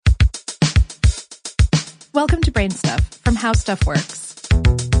Welcome to Brain Stuff from How Stuff Works.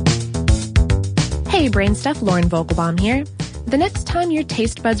 Hey, Brain Stuff, Lauren Vogelbaum here. The next time your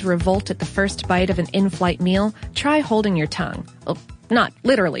taste buds revolt at the first bite of an in-flight meal, try holding your tongue. Well, not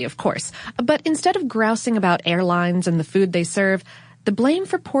literally, of course, but instead of grousing about airlines and the food they serve, the blame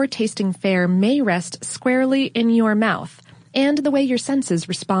for poor-tasting fare may rest squarely in your mouth and the way your senses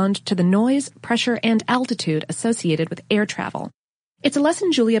respond to the noise, pressure, and altitude associated with air travel. It's a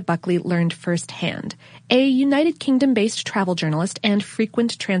lesson Julia Buckley learned firsthand. A United Kingdom-based travel journalist and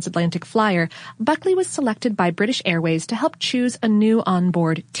frequent transatlantic flyer, Buckley was selected by British Airways to help choose a new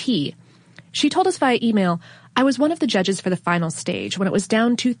onboard tea. She told us via email, "I was one of the judges for the final stage when it was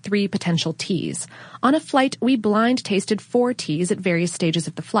down to 3 potential teas. On a flight, we blind tasted 4 teas at various stages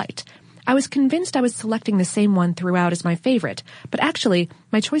of the flight. I was convinced I was selecting the same one throughout as my favorite, but actually,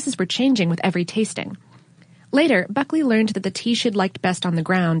 my choices were changing with every tasting." Later, Buckley learned that the tea she'd liked best on the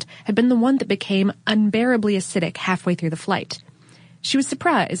ground had been the one that became unbearably acidic halfway through the flight. She was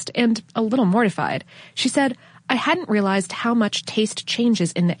surprised and a little mortified. She said, "I hadn't realized how much taste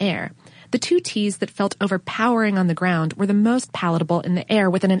changes in the air. The 2 teas that felt overpowering on the ground were the most palatable in the air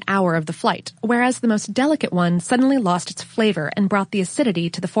within an hour of the flight, whereas the most delicate one suddenly lost its flavor and brought the acidity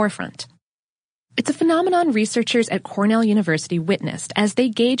to the forefront." It's a phenomenon researchers at Cornell University witnessed as they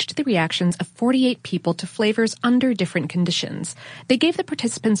gauged the reactions of 48 people to flavors under different conditions. They gave the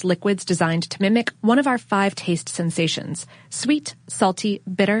participants liquids designed to mimic one of our 5 taste sensations: sweet, salty,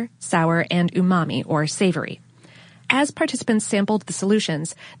 bitter, sour, and umami, or savory. As participants sampled the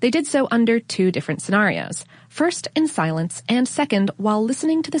solutions, they did so under 2 different scenarios. First, in silence, and second, while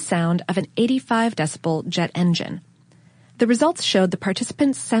listening to the sound of an 85-decibel jet engine. The results showed the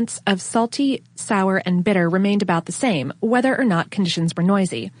participants' sense of salty, sour, and bitter remained about the same, whether or not conditions were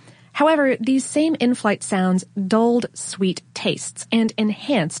noisy. However, these same in-flight sounds dulled sweet tastes and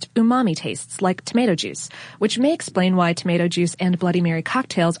enhanced umami tastes like tomato juice, which may explain why tomato juice and Bloody Mary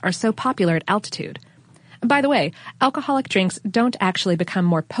cocktails are so popular at altitude. By the way, alcoholic drinks don't actually become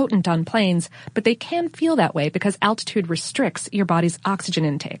more potent on planes, but they can feel that way because altitude restricts your body's oxygen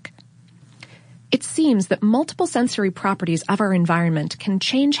intake. It seems that multiple sensory properties of our environment can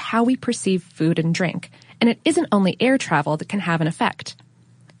change how we perceive food and drink, and it isn't only air travel that can have an effect.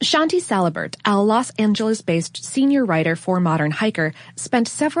 Shanti Salibert, a Los Angeles-based senior writer for Modern Hiker, spent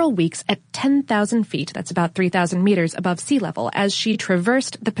several weeks at 10,000 feet, that's about 3,000 meters above sea level, as she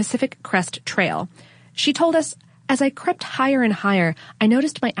traversed the Pacific Crest Trail. She told us, "As I crept higher and higher, I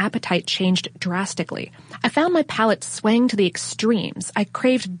noticed my appetite changed drastically. I found my palate swaying to the extremes. I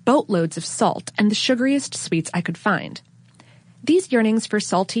craved boatloads of salt and the sugariest sweets I could find." These yearnings for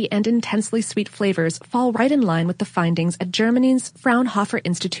salty and intensely sweet flavors fall right in line with the findings at Germany's Fraunhofer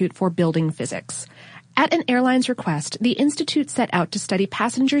Institute for Building Physics. At an airline's request, the institute set out to study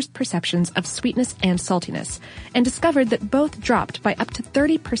passengers' perceptions of sweetness and saltiness, and discovered that both dropped by up to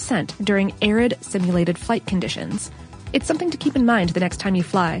 30% during arid simulated flight conditions. It's something to keep in mind the next time you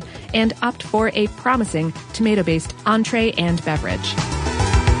fly, and opt for a promising tomato-based entree and beverage.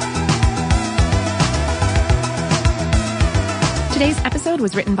 Today's episode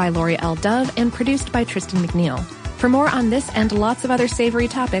was written by Lori L. Dove and produced by Tristan McNeil. For more on this and lots of other savory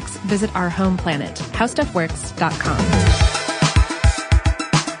topics, visit our home planet, howstuffworks.com.